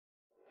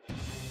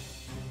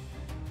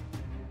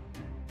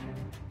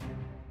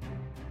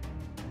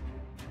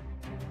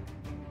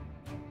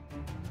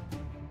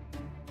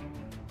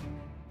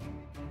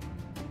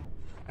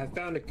I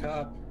found a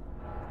cup.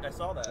 I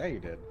saw that. Yeah, you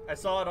did. I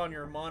saw it on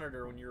your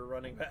monitor when you were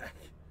running back.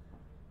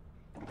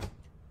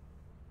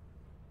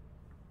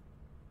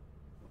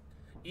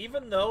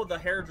 Even though the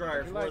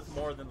hairdryer is worth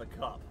more than the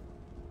cup.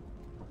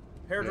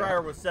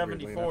 Hairdryer was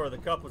 74, the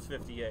cup was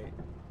 58.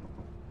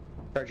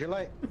 Charge your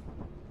light.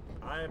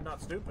 I am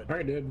not stupid.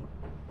 I did.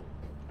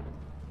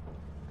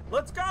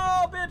 Let's go,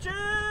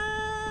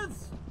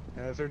 bitches!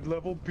 Hazard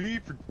level B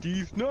for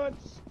these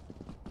nuts.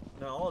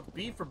 No, it's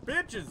B for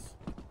bitches.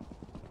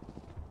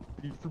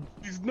 B for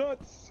these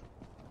nuts.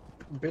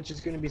 Bitch is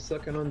gonna be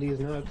sucking on these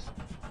nuts.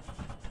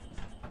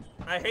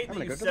 I hate that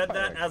gonna you go to the said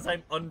that fire. as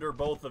I'm under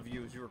both of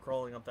you as you were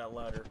crawling up that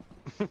ladder.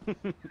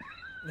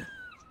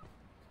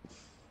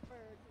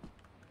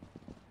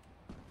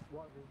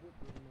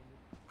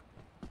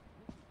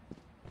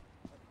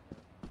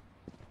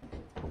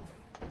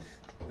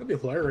 That'd be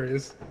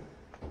hilarious.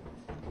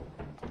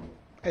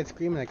 I'd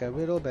scream like a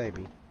little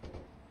baby.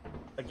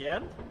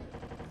 Again?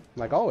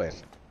 Like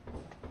always.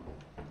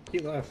 He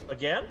left.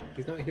 Again?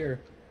 He's not here.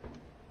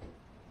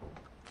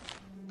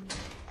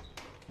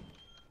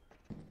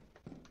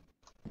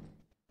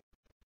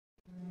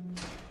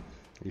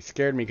 You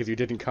scared me because you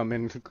didn't come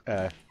in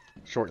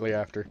shortly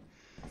after.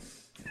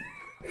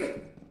 I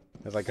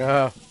was like,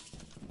 what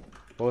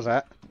was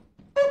that?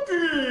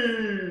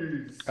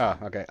 Cookies! Oh,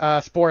 okay.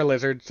 Spore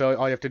lizard, so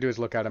all you have to do is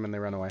look at them and they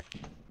run away.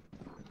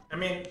 I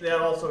mean,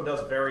 that also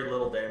does very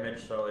little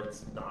damage, so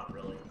it's not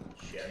really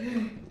shit.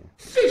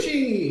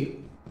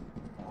 Fishy!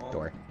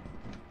 Door.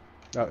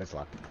 Oh, it's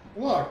locked.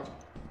 Locked.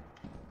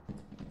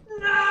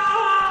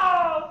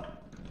 No!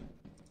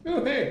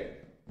 Oh, hey!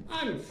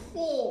 I'm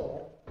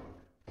full!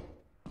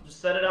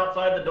 Just set it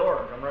outside the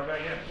door and come right back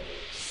in.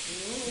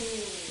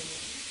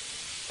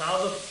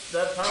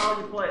 That's how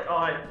you play. Oh,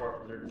 I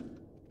fork lizard.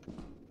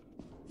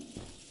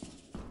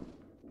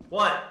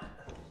 What?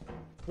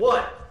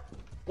 What?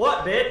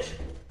 What, bitch?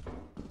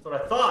 That's what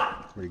I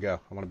thought. Where'd you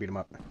go? I want to beat him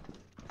up.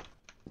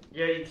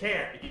 Yeah, you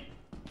can't.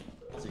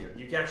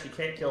 You actually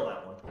can't kill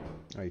that one.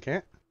 Oh, you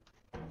can't?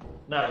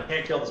 No, you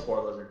can't kill the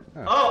spore lizard.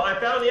 Oh. Oh, I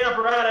found the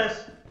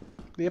apparatus.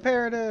 The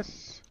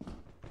apparatus!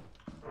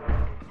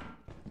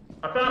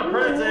 I found a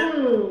present.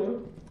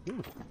 Ooh.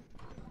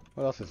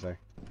 What else is there?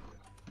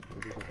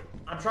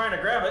 I'm trying to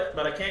grab it,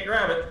 but I can't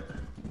grab it.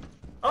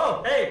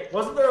 Oh, hey,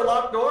 wasn't there a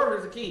locked door?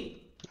 There's a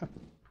key.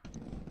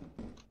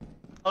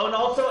 Oh, and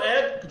also,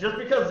 Ed, just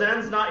because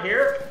Zen's not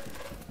here,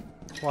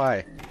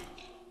 Why?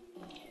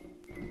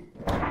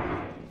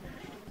 I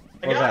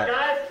What was got that? it,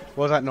 guys. What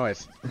was that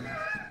noise?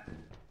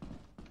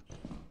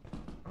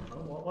 Oh,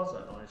 what was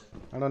that noise?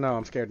 I don't know,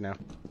 I'm scared now.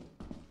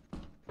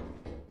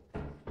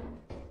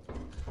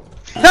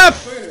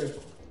 Spider!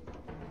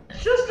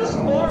 It's just a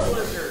spore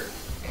lizard.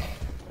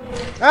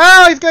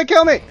 Oh, he's gonna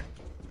kill me!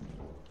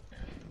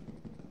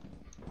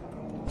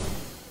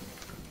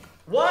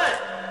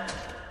 What?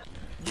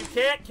 You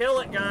can't kill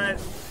it,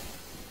 guys.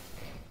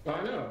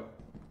 I know.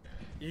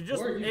 You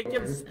just Why are you make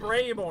him fired?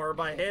 spray more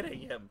by hitting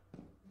him.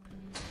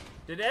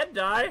 Did Ed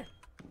die?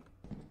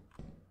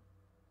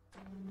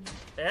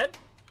 Ed?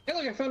 Hey,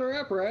 look, I found our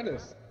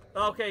apparatus.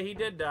 Okay, he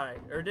did die.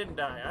 Or didn't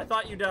die. I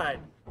thought you died.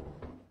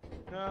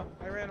 No,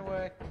 I ran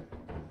away.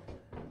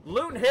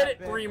 Loon hit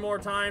it 3 more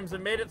times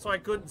and made it so I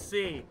couldn't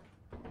see.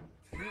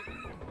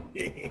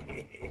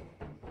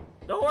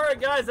 Don't worry,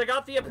 guys. I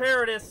got the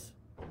apparatus.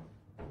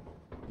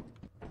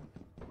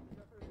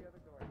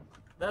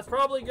 That's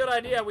probably a good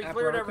idea. We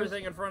cleared Apparatus?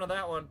 everything in front of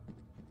that one.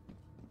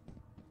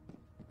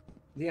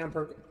 The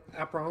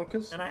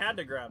apparatus? And I had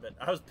to grab it.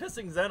 I was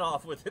pissing Zen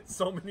off with it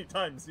so many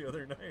times the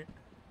other night.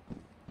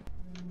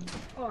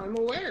 Oh, I'm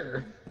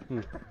aware.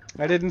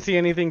 I didn't see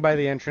anything by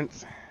the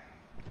entrance.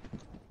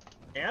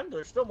 And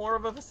there's still more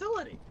of a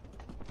facility.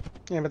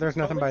 Yeah, but there's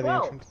nothing Only by the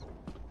 12. entrance.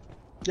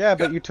 Yeah,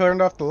 but you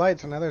turned off the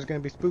lights, so now there's gonna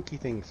be spooky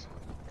things.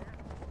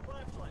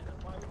 Flashlight,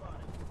 that's why we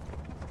bought it.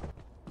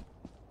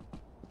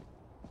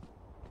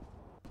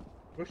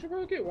 We should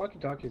probably get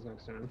walkie-talkies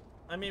next time.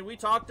 I mean, we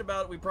talked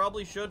about we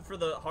probably should for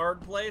the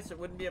hard place. It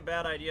wouldn't be a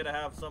bad idea to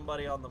have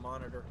somebody on the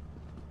monitor.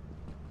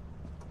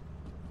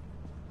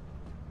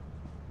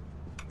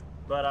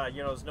 But,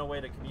 you know, there's no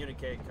way to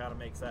communicate. Kind of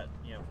makes that,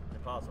 you know,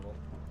 impossible.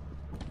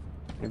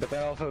 Yeah, but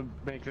that also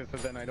makes it so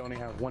then I'd only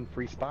have one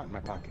free spot in my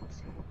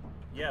pockets.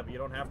 Yeah, but you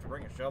don't have to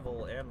bring a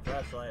shovel and a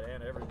flashlight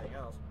and everything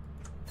else.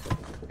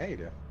 Yeah, you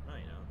do. No,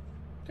 you don't.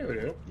 Yeah, we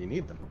do. You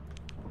need them.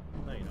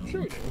 No, you don't.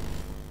 Sure we do.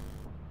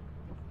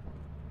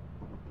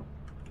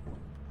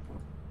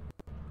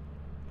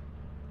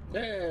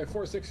 Yeah,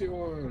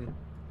 461.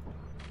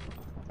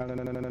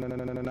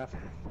 No.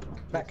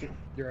 Back.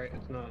 You're right,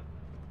 it's not.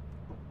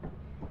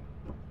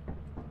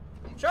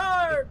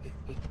 Charge!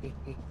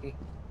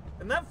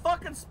 And that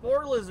fucking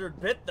spore lizard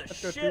bit the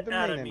Let's go through shit the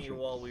out main of me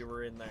entrance. while we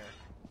were in there.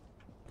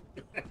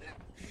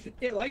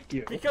 It liked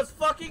you. Because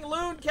fucking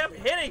Loon kept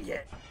hitting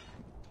it!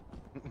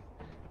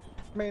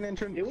 Main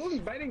entrance. It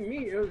wasn't biting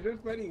me, it was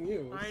just biting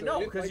you. I so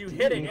know, it because liked you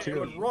hitting it, too. it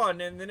would run,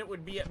 and then it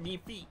would be at me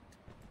feet.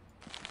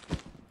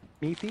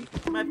 Me feet?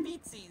 My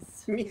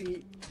feetsies.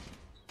 Me.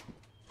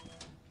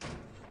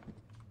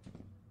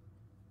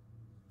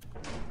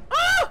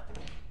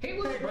 Hey,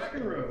 look, back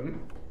in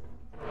room.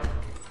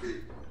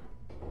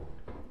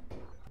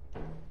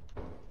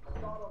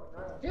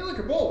 Hey, look,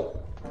 a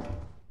bowl.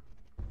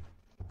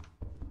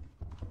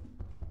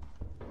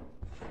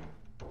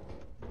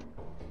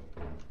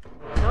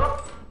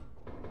 Nope.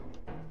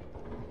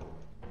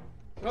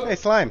 Oh, Hey,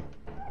 slime.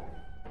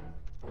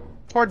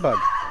 Horde bug.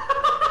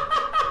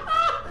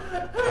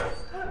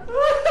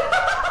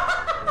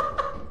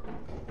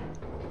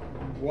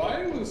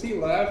 why was he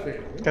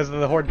laughing? Because of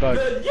the horde bug.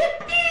 Okay.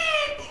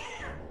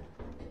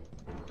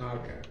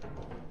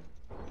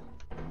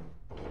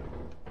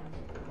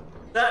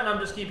 That and I'm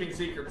just keeping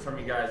secrets from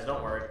you guys,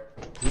 don't worry.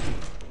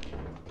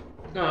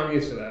 No, I'm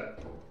used to that.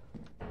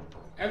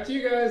 After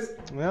you guys.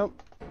 Well,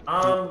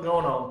 I'm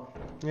going home.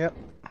 yep.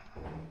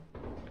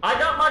 I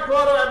got my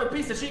quota, I have a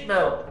piece of sheet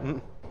metal.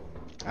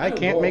 I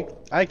can't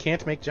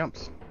make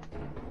jumps.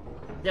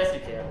 Yes,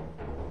 you can.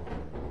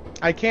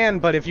 I can,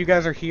 but if you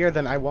guys are here,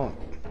 then I won't.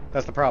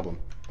 That's the problem.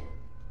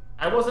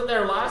 I wasn't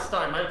there last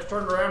time. I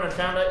turned around and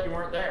found out you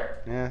weren't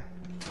there. Yeah.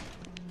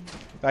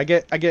 I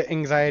get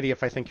anxiety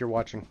if I think you're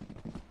watching.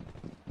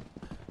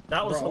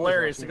 That was Bro, I was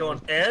hilarious to watching go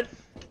on, Ed?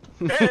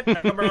 Ed!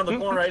 I come around the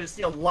corner, I just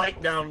see a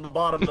light down the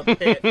bottom of the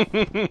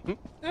pit.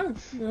 Oh,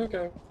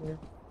 okay. Yeah.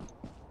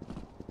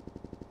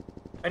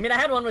 I mean, I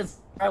had one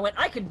was I went,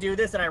 I could do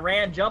this, and I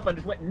ran, jump, and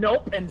just went,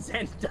 nope, and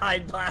then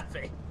died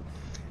laughing.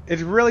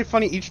 It's really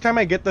funny. Each time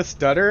I get the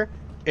stutter,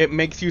 it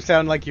makes you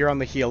sound like you're on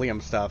the helium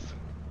stuff.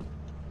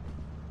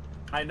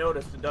 I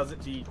noticed it does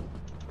it to you.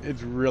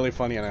 It's really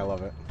funny and I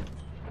love it.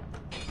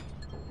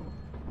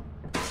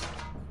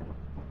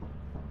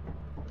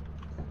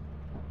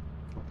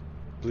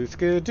 Blue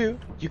Skidoo,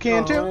 you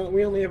can too.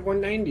 We only have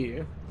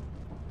 190.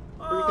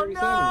 Oh 337.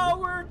 no,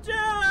 we're down!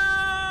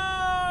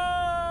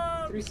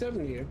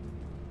 370.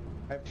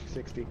 I have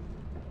 60.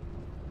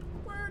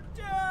 We're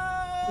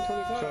down!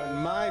 25.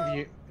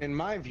 So in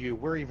my view,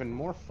 we're even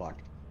more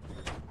fucked.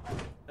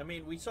 I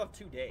mean, we still have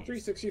 2 days.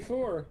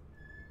 364.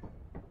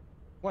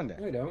 One day,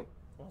 No, we don't.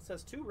 Well, it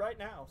says 2 right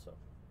now, so.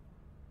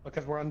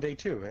 because we're on day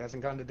 2. It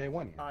hasn't gone to day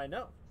 1 yet. I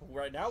know.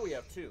 Right now we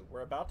have 2.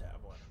 We're about to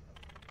have 1.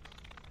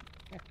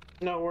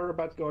 No, we're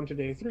about to go into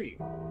day 3.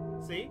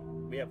 See?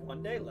 We have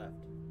 1 day left.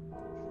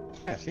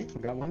 Yeah, see, we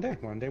got 1 day.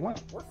 We're on day 1.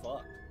 We're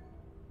fucked.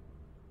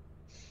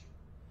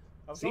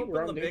 I was See,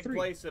 we're hoping on the day big 3.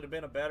 place would have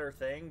been a better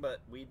thing,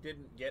 but we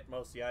didn't get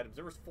most of the items.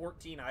 There was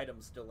 14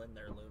 items still in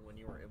there, Loon, when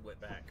you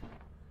went back.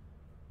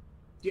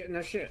 Yeah,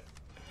 no shit.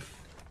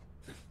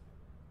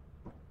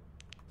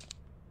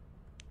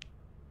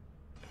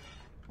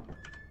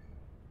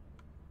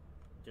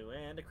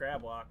 Doing the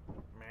crab walk.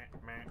 Meh,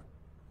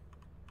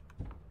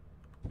 meh.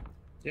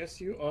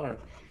 Yes, you are.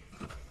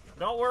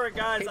 Don't worry,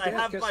 guys. Hey, I Dad,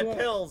 have guess my what?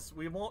 pills.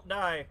 We won't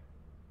die.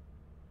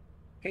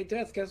 Hey,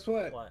 Death, guess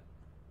what? What?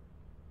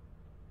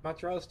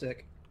 Mozzarella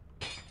stick.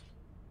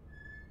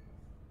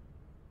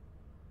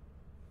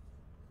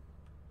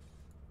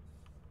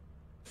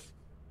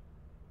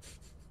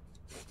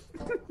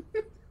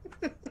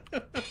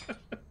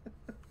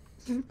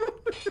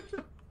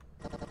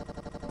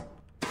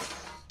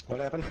 What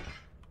happened?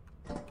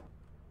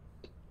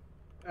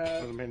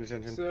 Wasn't paying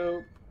attention.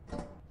 So,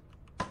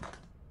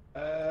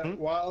 a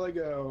while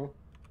ago,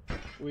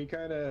 we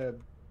kind of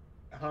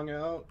hung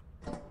out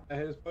at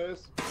his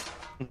place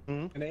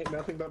Mhm. and ate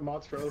nothing but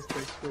mozzarella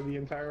sticks for the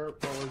entire,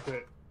 what was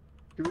it,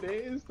 2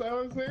 days that I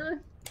was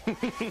there?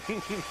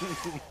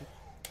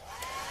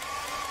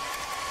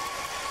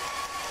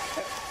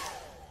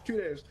 2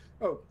 days.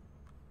 Oh,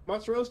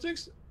 mozzarella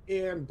sticks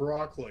and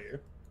broccoli.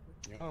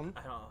 Yum.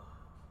 Oh, God.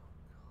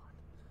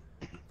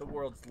 The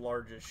world's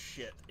largest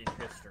shit in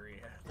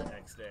history the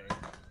next day.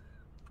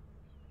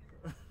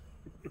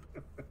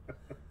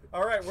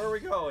 Alright, where are we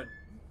going?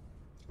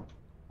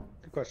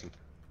 Good question.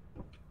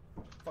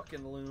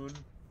 Fucking Loon.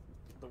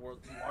 The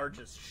world's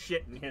largest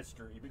shit in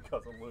history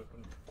because of Loon.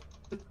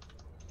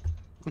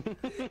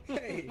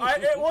 Hey,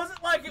 It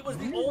wasn't like it was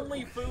the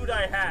only food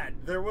I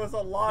had. There was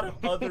a lot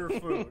of other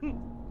food.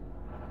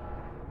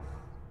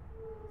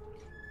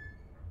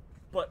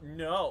 But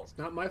no. it's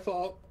not my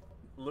fault.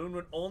 Loon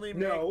would only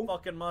make No.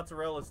 fucking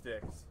mozzarella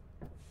sticks.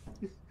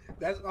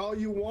 That's all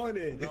you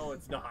wanted. No,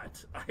 it's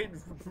not. I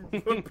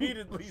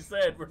repeatedly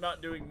said we're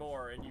not doing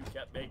more, and you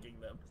kept making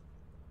them.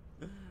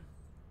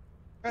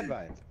 Red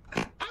vines.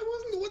 I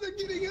wasn't the one that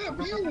getting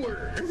up. You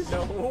were.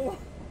 No.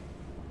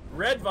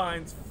 Red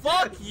vines,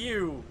 fuck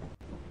you!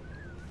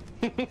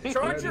 Charge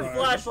Red your vines.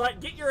 flashlight,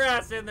 get your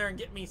ass in there and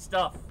get me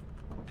stuff.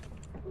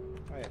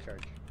 Oh yeah,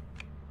 charge.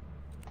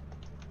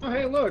 Oh,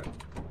 hey, look.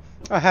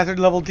 Oh, hazard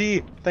level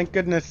D. Thank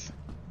goodness.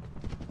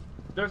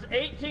 There's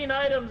 18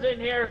 items in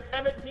here,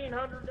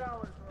 $1,700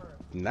 worth.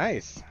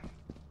 Nice.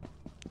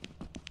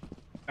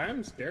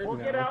 I'm scared We'll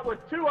now. get out with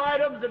 2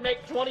 items and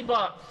make 20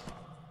 bucks.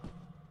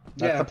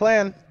 That's Yeah. the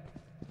plan.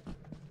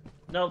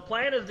 No, the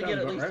plan is to get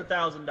Sounds at least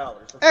about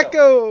 $1,000.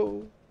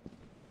 Echo.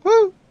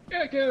 Woo.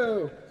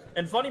 Echo.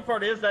 And funny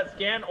part is that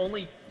scan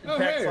only Oh,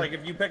 detects, hey. like,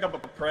 if you pick up a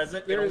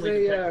present, it There's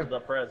only a, detects the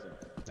present.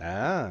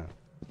 Ah.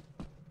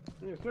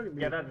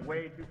 Yeah, that's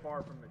way too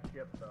far from the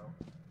ship, though.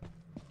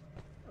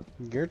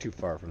 You're too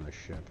far from the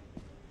ship.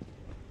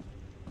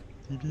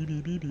 You can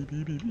do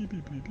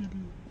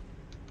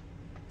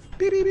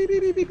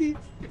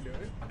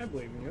it. I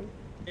believe in you.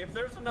 If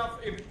there's enough,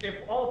 if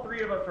all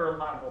three of us are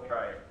alive, we'll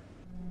try it.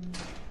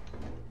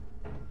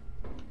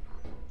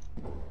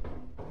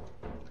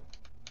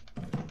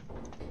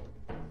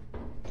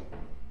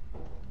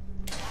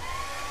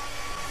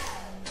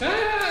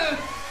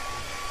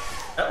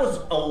 Ah! That was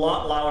a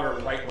lot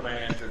louder right when I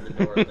entered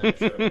the door than it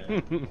should have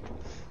been.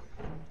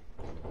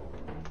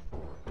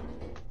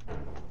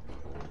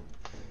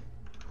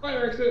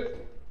 Fire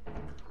exit.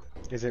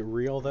 Is it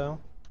real though?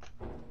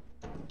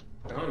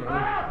 I don't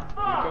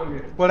know. You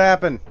What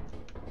happened?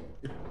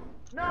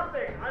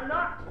 Nothing. I'm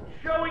not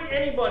showing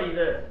anybody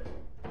this.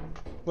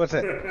 What's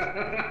it?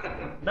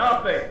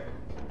 Nothing.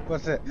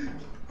 What's it?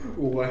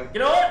 What? You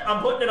know what?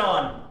 I'm putting it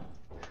on.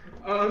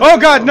 Oh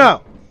God,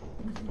 no!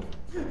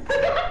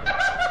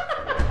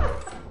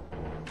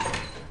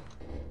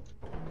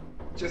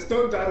 Just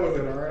don't die with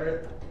it, alright?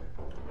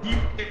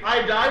 If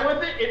I die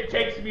with it, it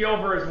takes me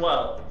over as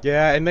well.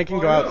 Yeah, and they can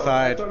go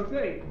outside. That's what I'm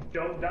saying.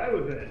 Don't die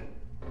with it.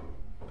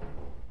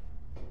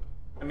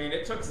 I mean,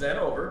 it took Zen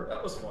over.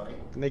 That was funny.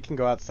 And they can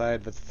go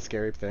outside. That's the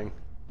scary thing.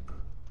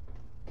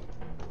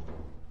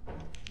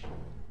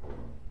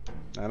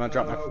 I'm gonna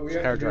drop my We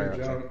have hair to do dryer a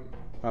outside. jump.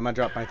 I'm gonna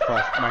drop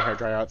my hair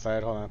dryer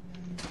outside. Hold on.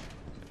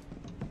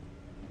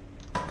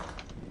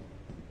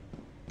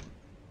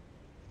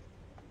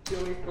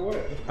 What?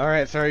 All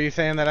right. So are you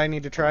saying that I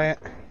need to try it?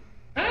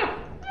 Ah!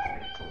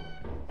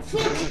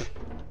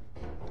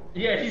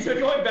 Yeah, he's been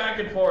going back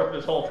and forth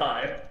this whole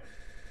time.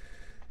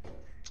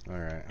 All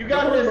right. You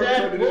got this,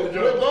 Ed. We'll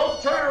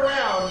both turn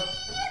around.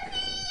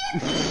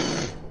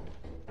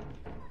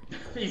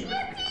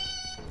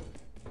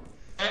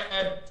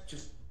 Ed,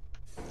 just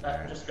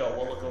go.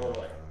 We'll look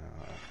away.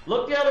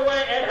 Look the other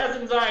way. Ed has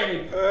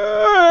anxiety.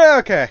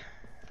 Okay.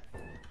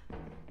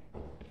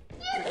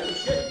 Holy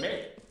shit, he made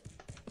it.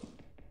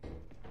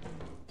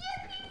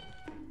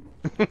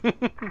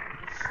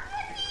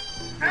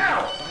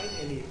 Ow! Find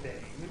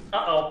anything.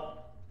 Uh-oh.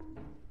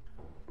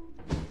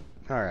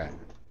 All right.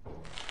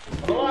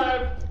 I'm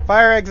alive.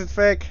 Fire exit's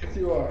fake. Yes,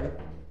 you are. Is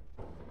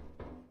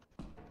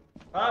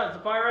the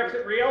fire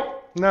exit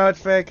real? No, it's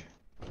fake.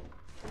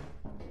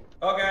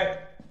 Okay.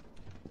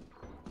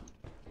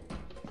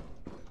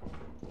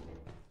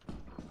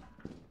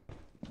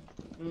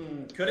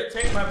 Could it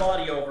take my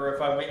body over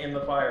if I went in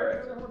the fire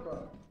exit?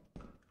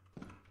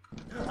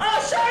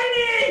 Ah,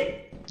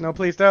 shiny! No,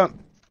 please don't.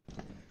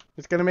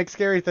 It's gonna make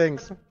scary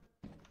things.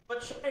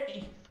 But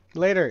shiny.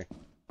 Later.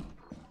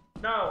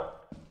 No.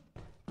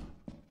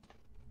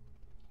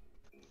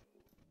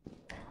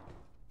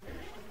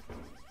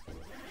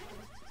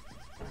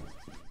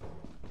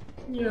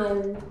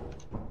 No.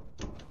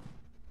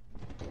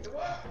 It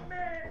wasn't me.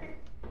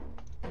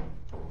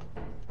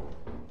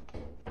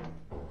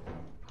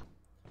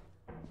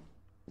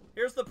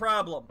 Here's the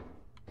problem.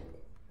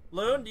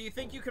 Loon, do you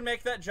think you can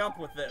make that jump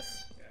with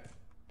this?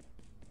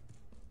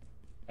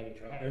 I can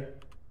try.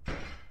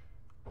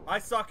 I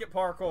suck at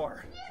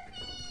parkour.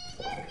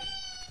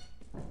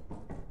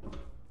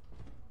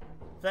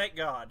 Thank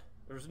God.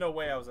 There's no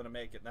way I was gonna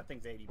make it, and that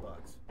thing's $80.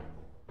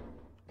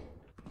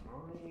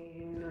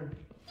 Fine.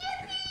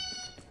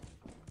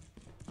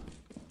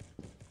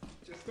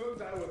 Just don't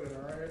die with it,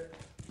 alright?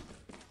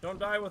 Don't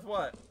die with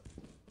what?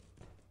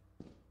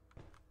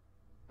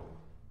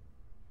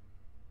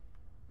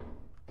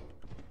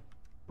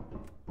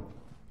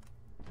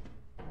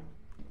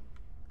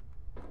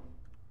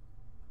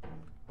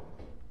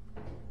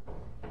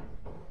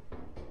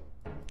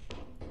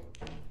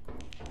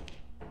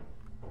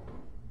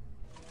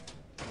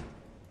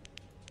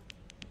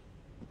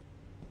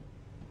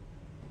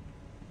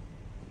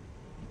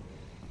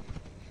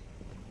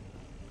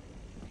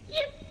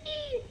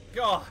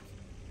 God,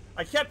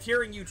 I kept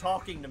hearing you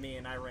talking to me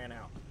and I ran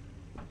out.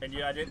 And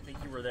yeah, I didn't think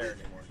you were there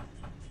anymore.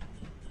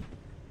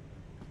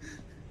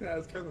 Yeah,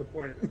 that's kind of the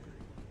point.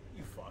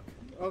 You fuck.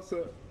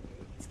 Also,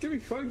 it's gonna be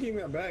fun getting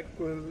that back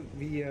when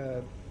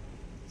the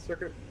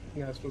circuit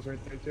nest was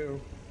right there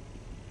too.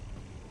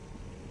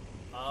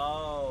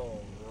 Oh,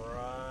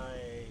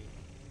 right.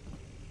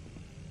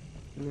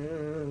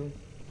 Yeah.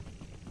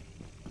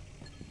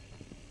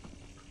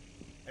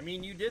 I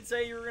mean, you did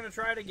say you were gonna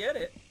try to get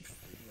it.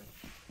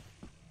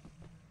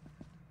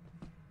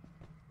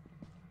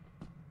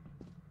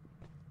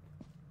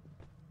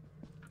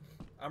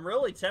 I'm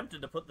really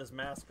tempted to put this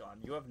mask on.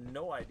 You have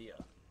no idea.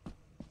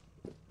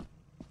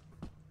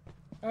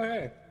 Oh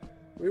hey,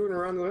 we went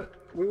around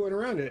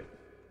it.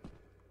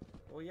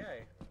 Well,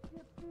 yay.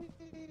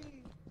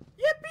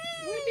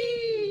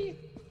 Yippee!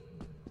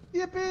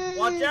 Yippee!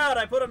 Watch out!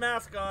 I put a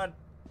mask on.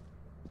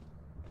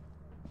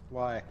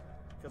 Why?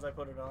 Because I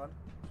put it on.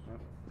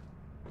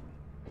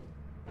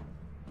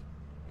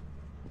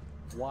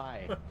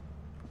 Why?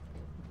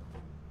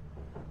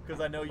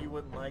 Because I know you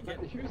wouldn't like it.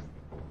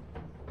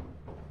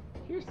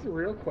 Here's the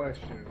real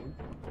question.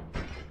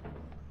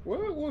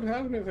 What would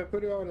happen if I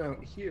put it on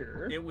out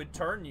here? It would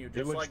turn you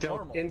just would like still-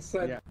 normal.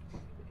 Inside. Yeah.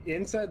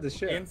 inside the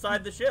ship.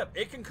 Inside the ship.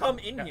 It can come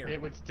in here.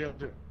 It would still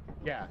do.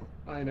 Yeah.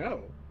 I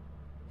know.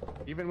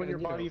 Even when And, your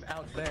you know, body's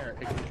out there,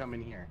 it can come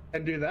in here.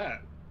 And do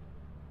that.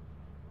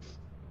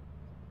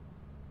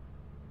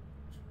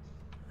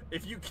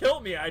 If you kill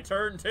me, I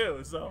turn too,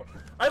 so...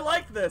 I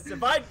like this.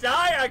 If I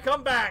die, I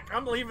come back.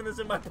 I'm leaving this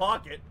in my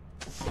pocket.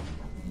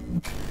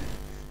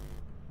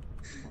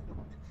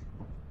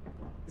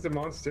 He's a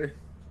monster.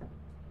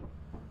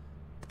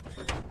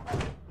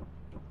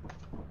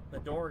 The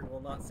door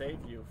will not save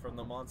you from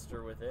the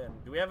monster within.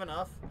 Do we have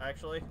enough,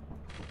 actually?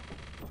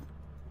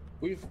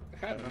 We've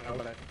I had don't know,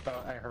 but I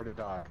thought I heard a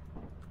dog.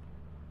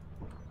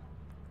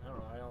 I don't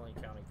know. I only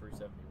counting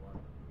 371.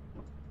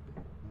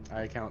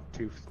 I count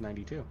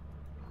 292.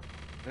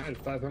 I had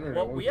 500.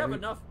 Well, at one we have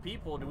point. enough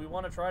people. Do we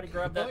want to try to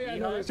grab that Oh yeah, no,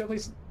 beehive? there's at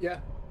least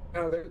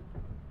No, there.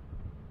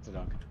 It's a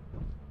dog.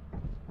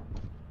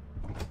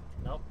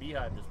 Nope,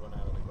 beehive just went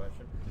out of the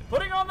question.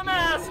 Putting on the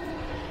mask!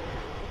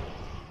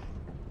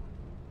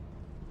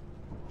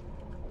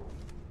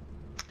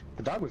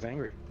 The dog was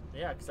angry.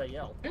 Yeah, because I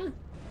yelled. Yeah.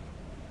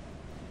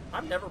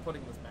 I'm never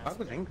putting this mask Dog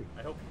was on. angry.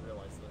 I hope you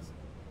realize this.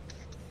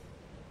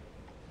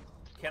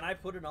 Can I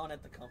put it on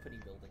at the company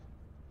building?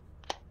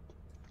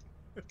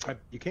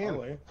 You can.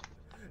 Probably.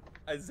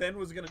 Zen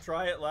was going to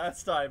try it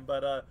last time,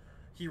 but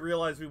he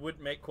realized we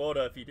wouldn't make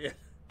quota if he did.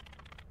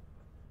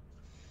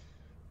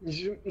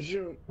 Zoom,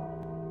 zoom.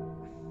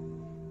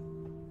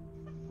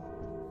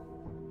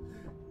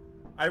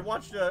 I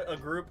watched a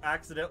group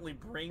accidentally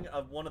bring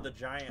one of the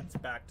giants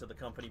back to the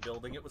company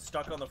building. It was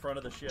stuck on the front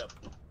of the ship.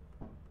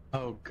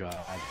 Oh god.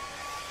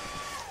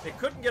 It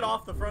couldn't get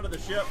off the front of the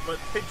ship, but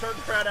they turned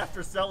around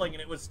after selling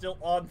and it was still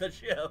on the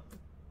ship.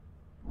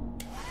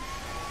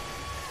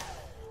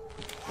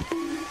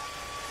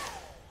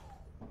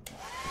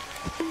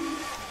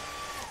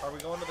 Are we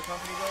going to the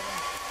company building?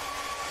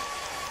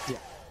 Yeah.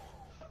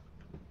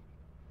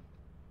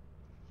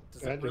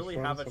 Does I it just really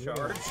found have a something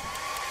charge? else.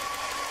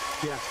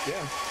 Yeah.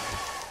 Yeah.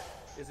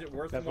 Is it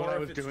worth That's what more I if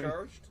was it's doing.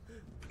 charged?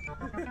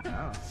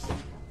 Oh.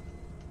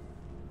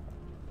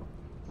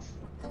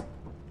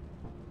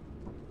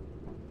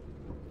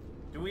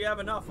 Do we have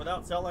enough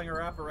without selling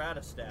our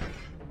apparatus stash?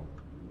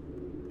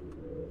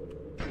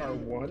 Our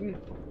one.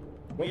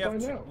 We What have do I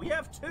two. know? We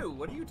have two.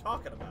 What are you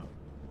talking about?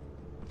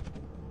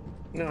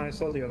 No, I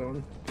sold the other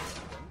one.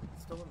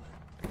 It's still in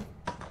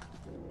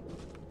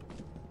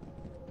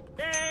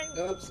there. Dang!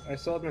 Oops, I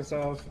sold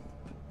myself.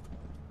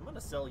 I'm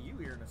gonna sell you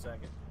here in a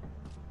second.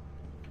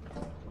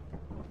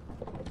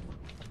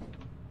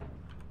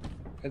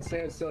 I'd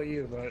say I'd sell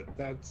you, but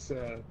that's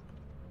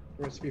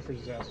recipe for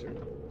disaster.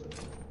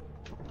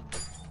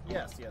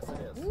 Yes, yes, it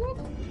is.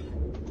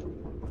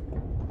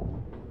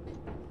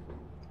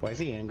 Why is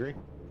he angry?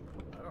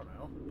 I don't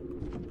know.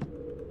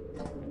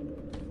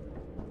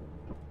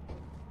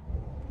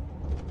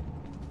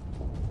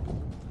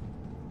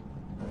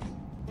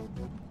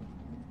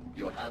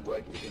 Your hard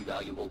work is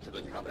invaluable to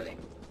the company.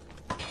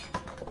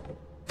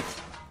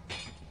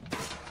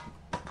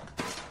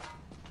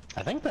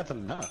 I think that's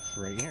enough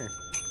right here.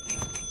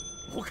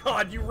 Oh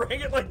god, you rang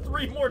it like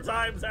 3 more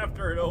times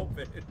after it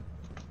opened.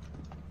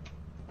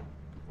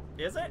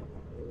 Is it?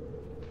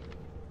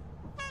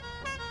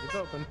 It's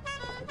open.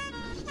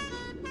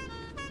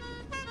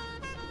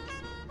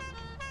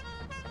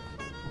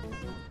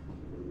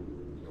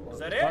 Is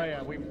that Oh it?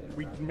 yeah, we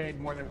made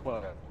more than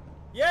quota.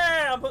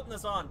 Yeah, I'm putting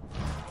this on.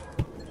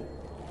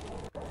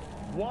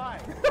 Why?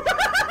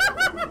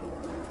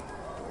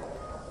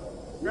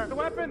 Grab the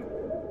weapon!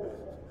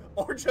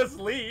 Or just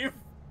leave.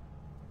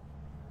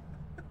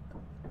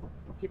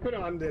 He put it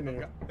on, didn't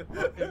he?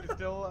 It's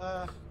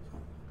still,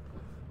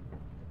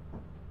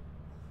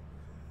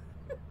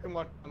 You can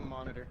watch on the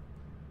monitor.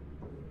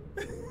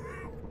 It's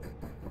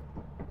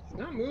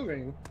not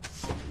moving.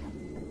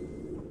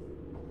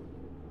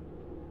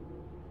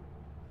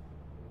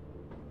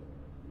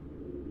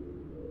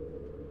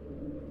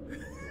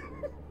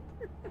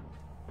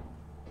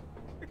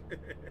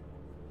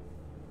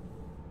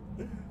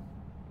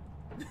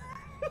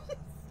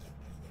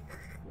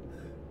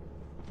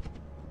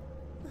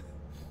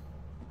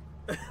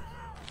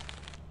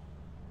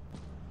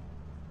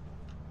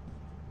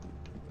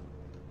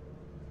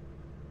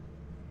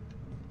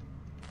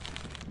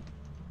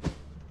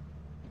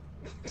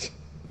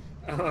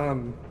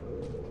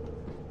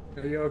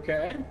 Are you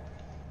okay?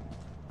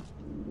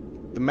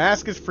 The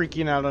mask is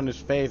freaking out on his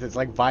face. It's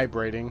like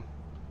vibrating.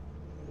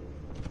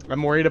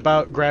 I'm worried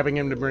about grabbing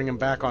him to bring him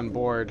back on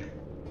board.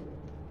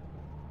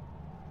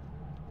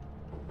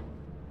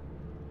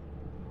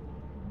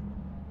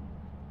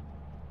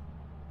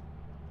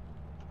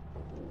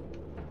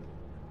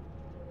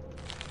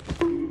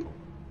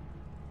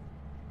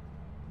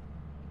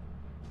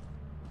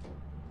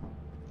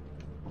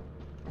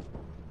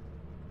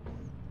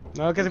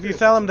 No, because if you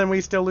sell him, then we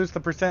still lose the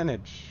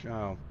percentage.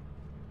 Oh.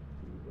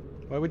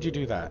 Why would you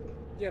do that?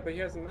 Yeah, but he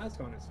has a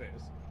mask on his face.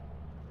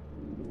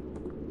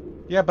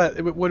 Yeah, but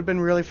it would have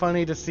been really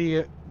funny to see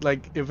it,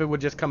 like, if it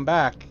would just come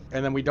back,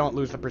 and then we don't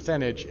lose the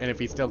percentage, and if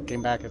he still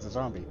came back as a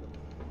zombie.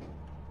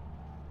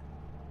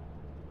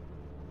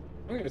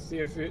 I'm gonna see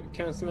if it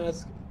counts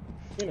as,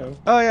 you know.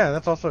 Oh yeah,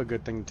 that's also a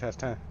good thing to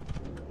test, huh?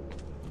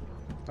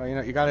 Oh, you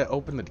know, you gotta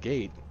open the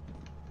gate.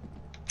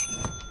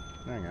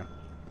 There you go.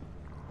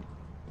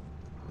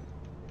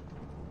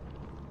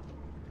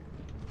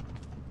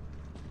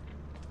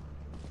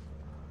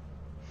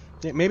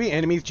 Yeah, maybe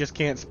enemies just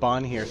can't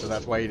spawn here, so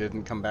that's why you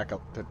didn't come back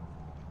up to...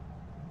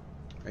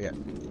 Oh, yeah.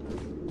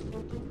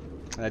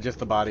 Just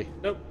the body.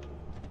 Nope.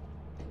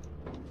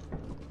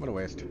 What a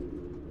waste.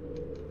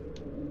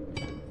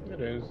 It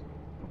is.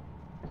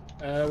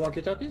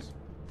 Walkie-talkies?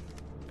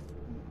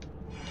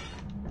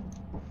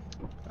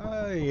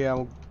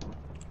 Yeah,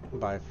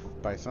 we'll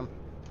buy some.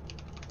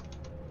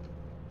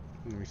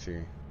 Let me see.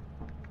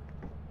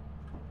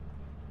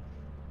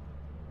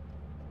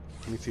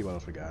 Let me see what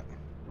else we got.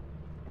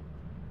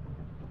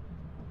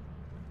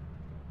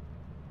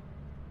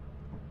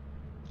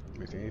 Let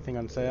me see, anything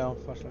on sale?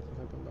 Flashlight,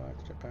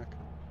 box, jetpack.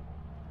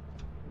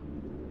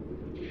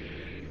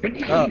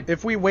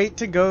 If we wait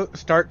to go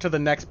start to the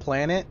next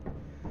planet,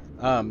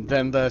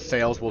 then the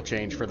sales will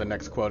change for the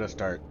next quota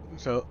start.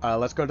 So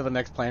let's go to the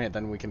next planet,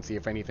 then we can see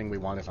if anything we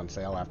want is on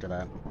sale after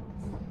that.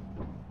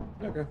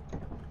 Okay.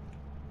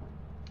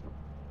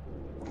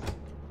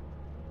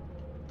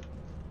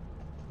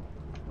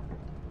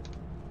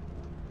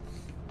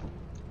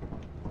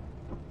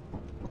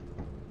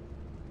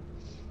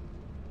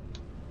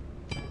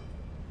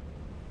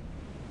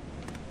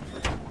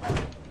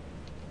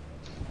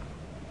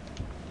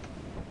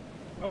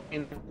 Oh,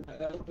 and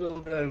a little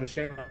bit of a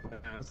shame on the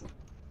house.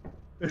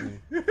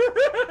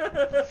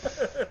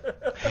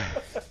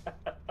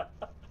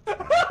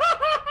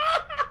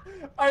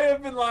 I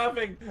have been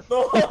laughing the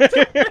whole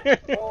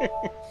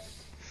time.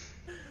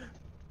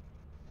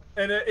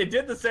 And it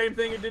did the same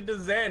thing it did to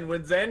Zen.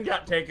 When Zen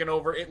got taken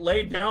over, it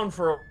laid down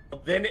for a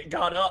while, then it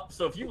got up.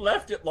 So if you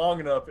left it long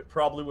enough, it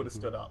probably would have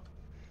stood up.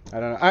 I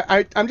don't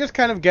know. I'm just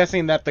kind of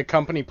guessing that the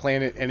company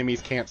planet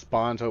enemies can't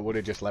spawn, so it would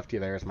have just left you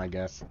there, is my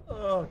guess.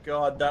 Oh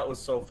god, that was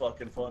so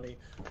fucking funny.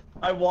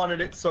 I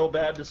wanted it so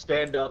bad to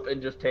stand up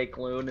and just take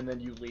Loon and then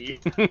you leave.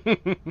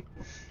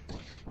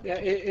 Yeah,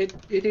 it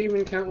didn't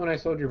even count when I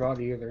sold your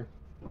body either.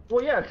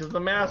 Well, yeah, because the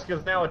mask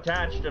is now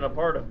attached and a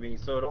part of me,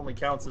 so it only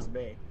counts as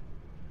me.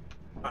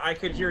 I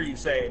could hear you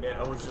saying it.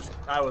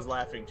 I was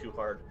laughing too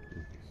hard.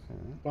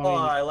 Well, I mean,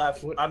 I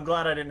laughed. what- I'm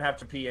glad I didn't have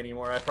to pee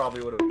anymore. I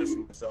probably would have pissed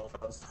myself.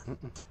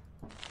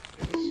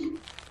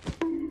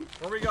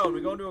 Where are we going? We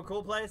going to a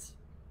cool place?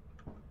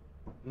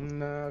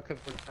 No, because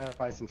we're trying to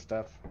buy some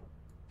stuff.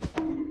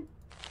 We're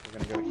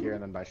gonna go here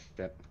and then buy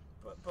shit.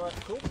 But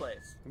cool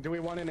place. Do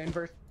we want an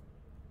inverse?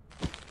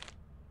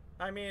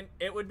 I mean,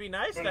 it would be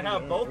nice to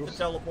have both the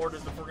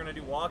teleporters if we're gonna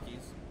do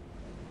walkies.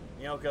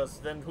 You know, because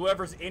then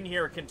whoever's in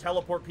here can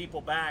teleport people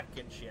back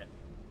and shit.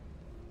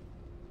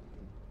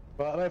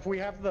 Well, if we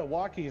have the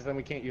walkies, then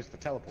we can't use the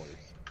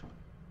teleporters.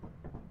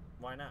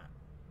 Why not?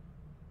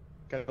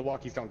 Because the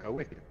walkies don't go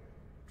with you.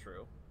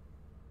 True.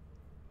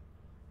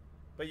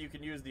 But you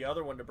can use the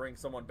other one to bring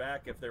someone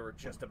back if they were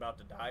just about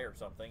to die or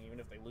something. Even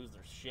if they lose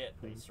their shit,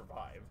 they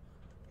survive.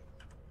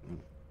 I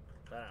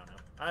don't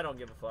know. I don't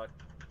give a fuck.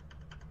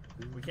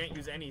 We can't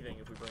use anything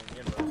if we bring the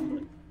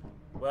inverse,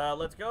 but... Well,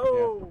 let's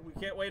go! Yeah. We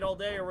can't wait all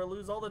day or we'll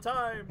lose all the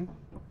time!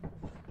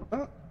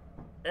 Oh.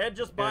 Ed,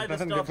 just buy the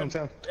stuff.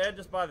 And, Ed,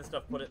 just buy the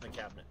stuff, put it in the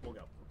cabinet. We'll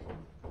go.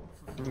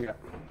 Yeah.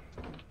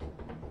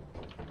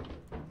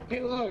 Hey,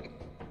 look!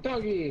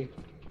 Doggy!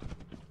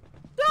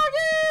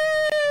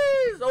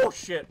 Doggies! Oh,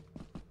 shit.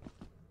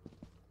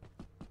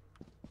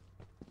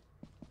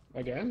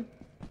 Again?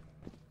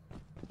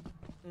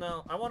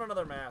 No, I want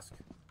another mask.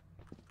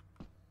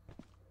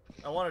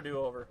 I want to do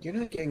over. You're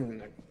not getting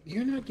the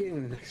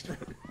next one.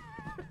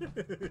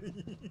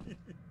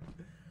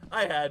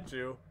 I had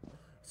to.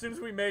 As soon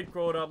as we made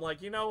quota, I'm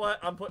like, you know what?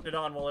 I'm putting it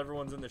on while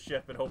everyone's in the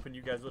ship and hoping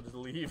you guys will just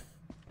leave.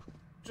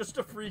 Just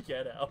to freak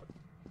Ed out.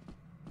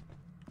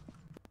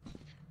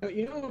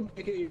 You know what would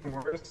make it even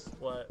worse?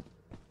 What?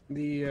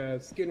 The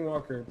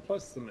Skinwalker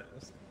plus the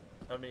mask.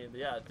 I mean,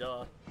 yeah,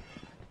 duh.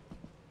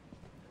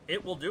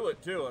 It will do it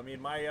too. I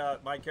mean,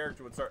 my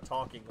character would start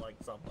talking like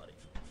somebody.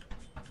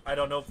 I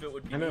don't know if it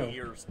would be me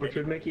or which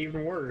would make it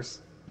even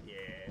worse.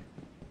 Yeah.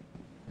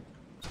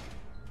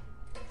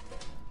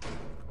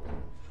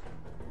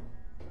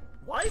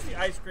 Why is the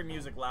ice cream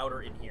music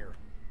louder in here?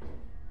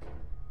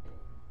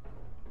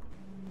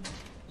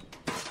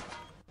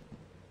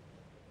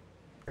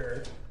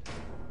 Sure.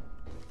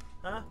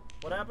 Huh?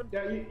 What happened?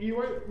 Yeah, you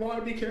want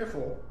to be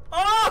careful.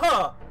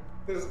 Ah!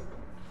 There's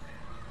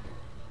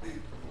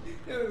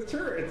a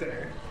turret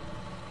there.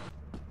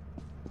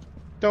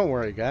 Don't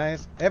worry,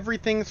 guys.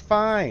 Everything's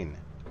fine.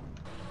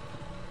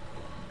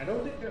 I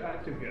don't think they're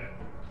active yet.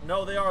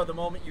 No, they are the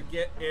moment you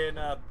get in,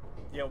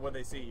 you know, when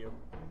they see you.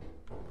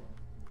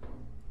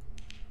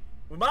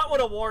 We might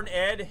want to warn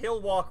Ed.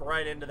 He'll walk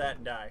right into that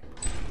and die.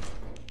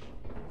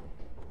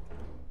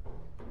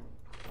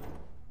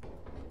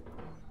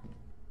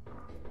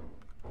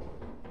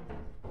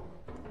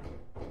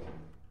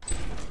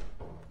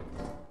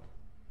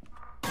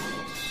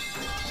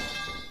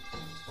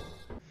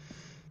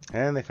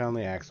 And they found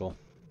the axle.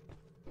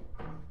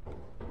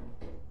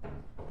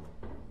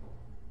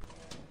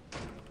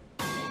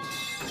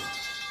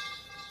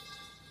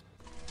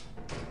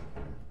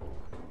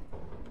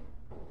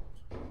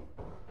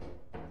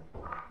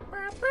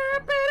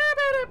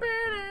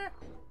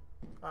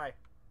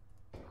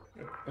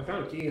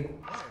 found a key.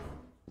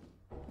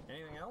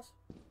 Anything else?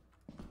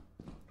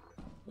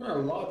 There are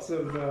lots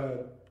of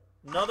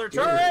Another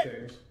gear turret!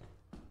 things.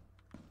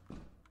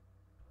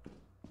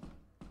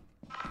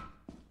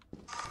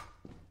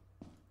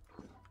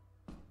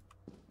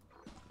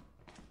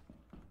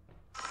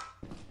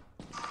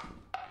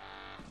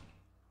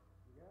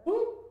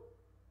 Woo!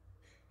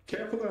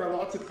 Careful, there are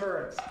lots of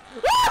turrets.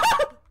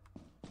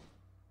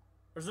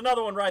 There's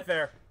another one right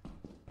there.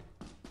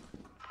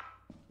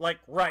 Like,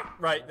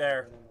 right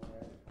there.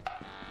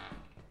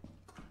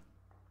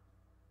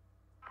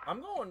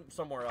 I'm going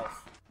somewhere else.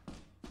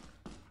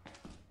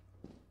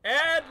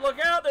 Ed, look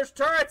out! There's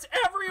turrets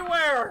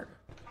everywhere!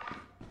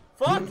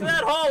 Fuck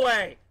that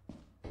hallway!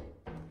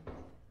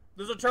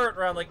 There's a turret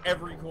around, like,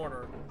 every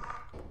corner.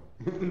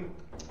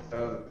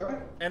 Okay.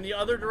 And the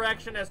other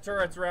direction has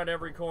turrets around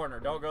every corner.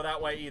 Don't go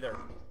that way either.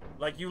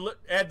 Like,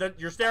 Ed,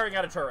 you're staring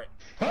at a turret.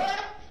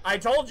 I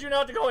told you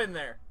not to go in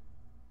there.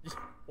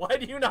 Why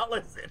do you not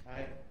listen?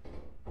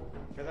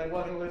 Because I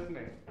wasn't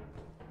listening.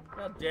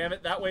 God damn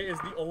it, that way is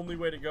the only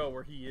way to go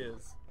where he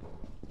is.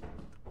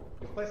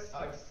 This place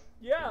sucks.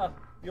 Yeah,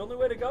 the only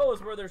way to go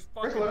is where there's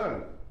Where's fucking...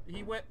 Lone?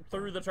 He went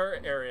through the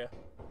turret area.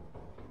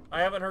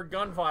 I haven't heard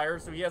gunfire,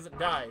 so he hasn't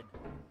died.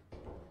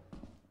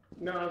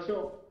 No, let's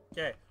go.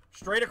 Okay,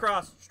 straight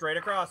across, straight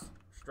across,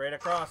 straight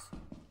across.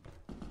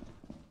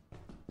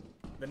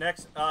 The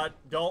next,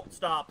 don't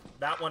stop.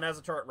 That one has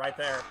a turret right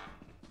there.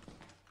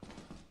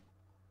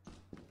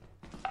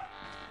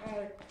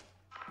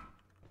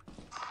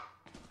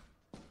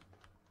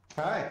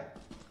 Hi.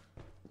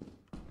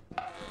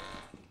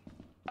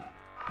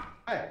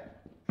 Hi.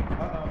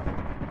 Uh-oh.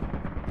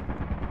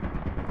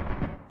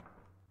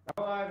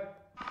 I'm alive.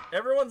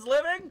 Everyone's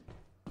living?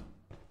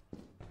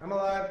 I'm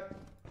alive.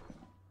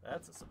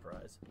 That's a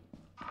surprise.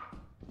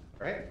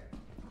 Right?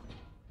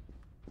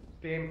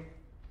 Steam.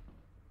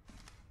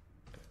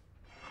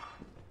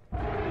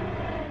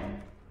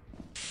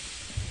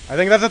 I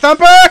think that's a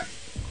thumper!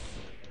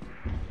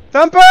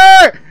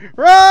 Thumper!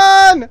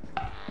 Run!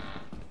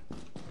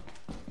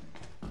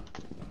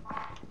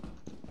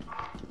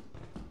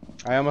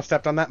 I almost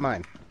stepped on that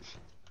mine.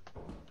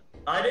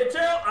 I did too.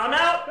 I'm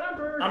out.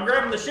 I'm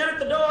grabbing the shit at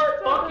the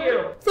door. Fuck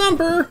you.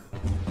 Thumper!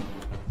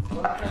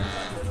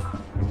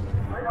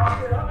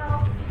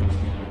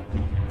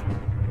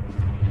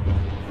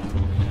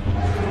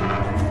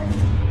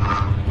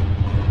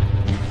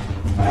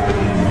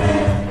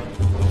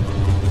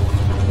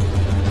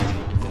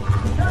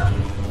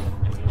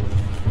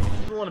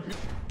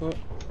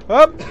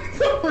 Up!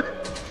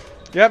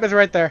 Yep, it's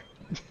right there.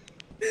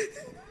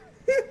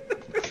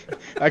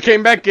 I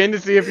came back in to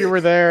see if you were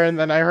there, and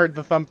then I heard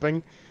the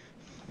thumping.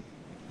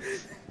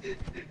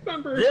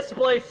 Thumper! This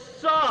place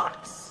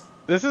sucks.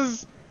 This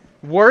is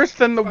worse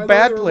than the I thought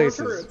bad there were more places.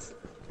 turrets.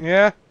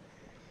 Yeah.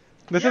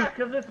 This Yeah,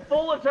 because it's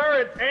full of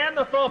turrets and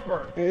the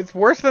thumper. it's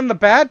worse than the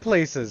bad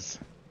places.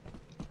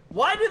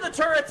 Why do the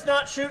turrets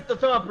not shoot the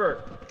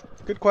thumper?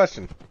 Good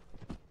question.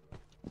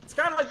 It's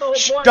kind of like the whole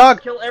Shh, point dog!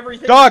 to kill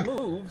everything Dog! that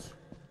moves.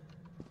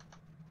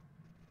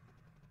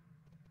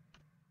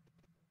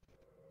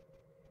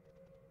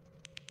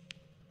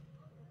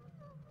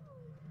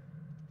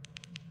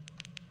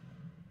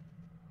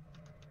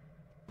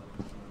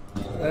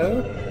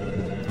 Hello?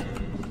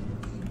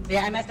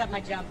 Yeah, I messed up my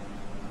jump.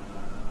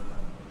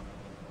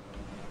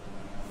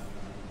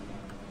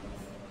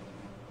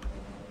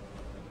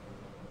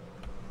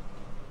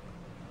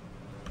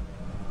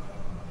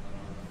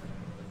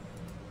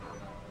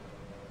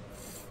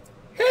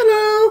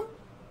 Hello!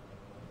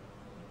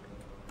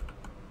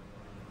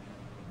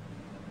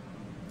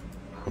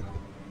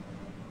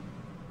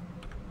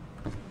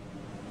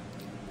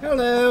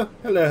 Hello,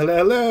 hello,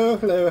 hello, hello,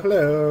 hello,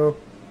 hello.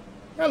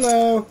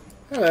 Hello,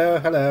 hello,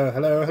 hello,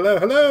 hello, hello,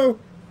 hello.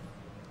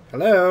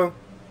 Hello.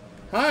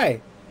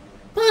 Hi.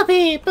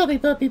 Bobby, Bobby,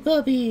 Bobby,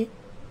 Bobby.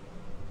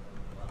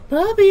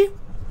 Bobby.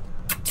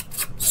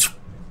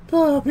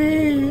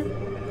 Bobby.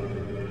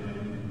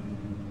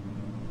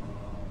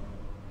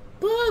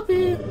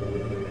 Bobby.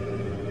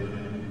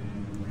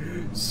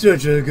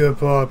 Such a good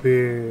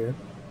puppy.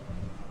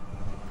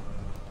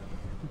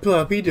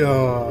 Puppy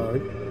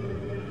dog.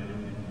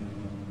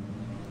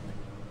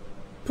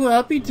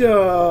 Puppy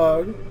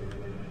dog.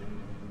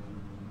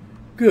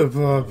 Good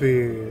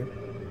puppy.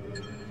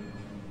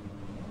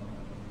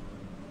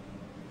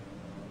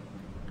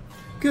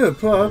 Good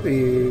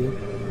puppy.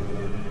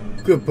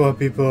 Good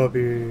puppy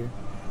puppy.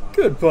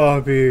 Good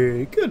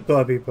puppy. Good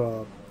puppy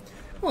pup.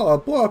 Aw,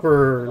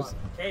 bloppers.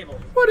 Cable.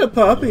 What a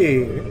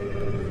puppy.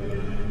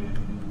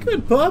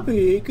 Good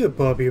puppy. Good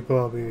puppy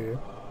puppy.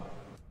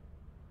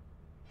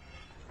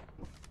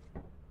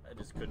 I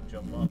just couldn't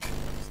jump up. It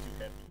was too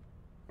heavy.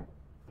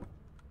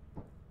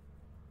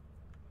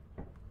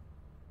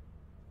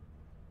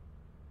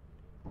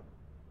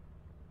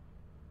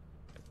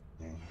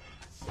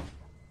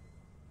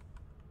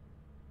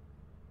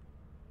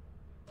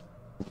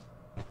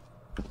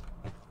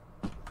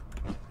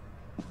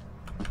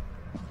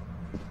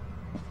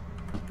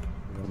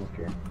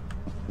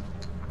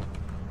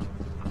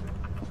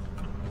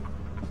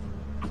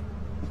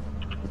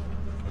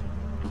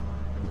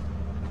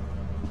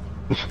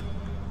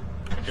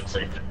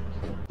 Saved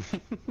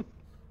it.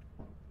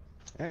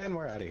 And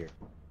we're out of here.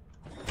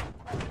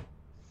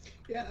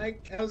 Yeah, I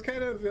was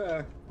kind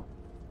of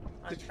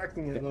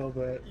distracting it a little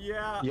bit.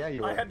 Yeah, Yeah,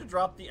 you I are. had to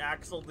drop the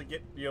axle to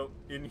get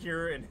in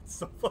here, and it's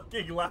so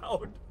fucking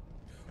loud.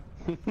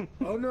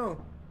 Oh no,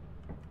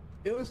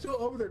 it was still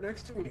over there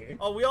next to me.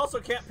 Oh, we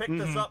also can't pick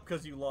this up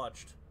because you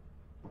launched.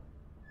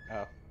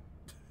 Oh.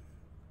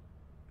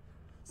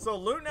 So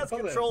Loon has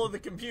Hold control it. of the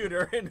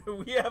computer, and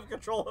we have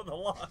control of the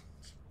launch.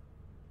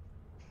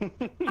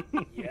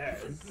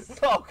 Yes.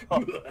 Oh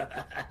god.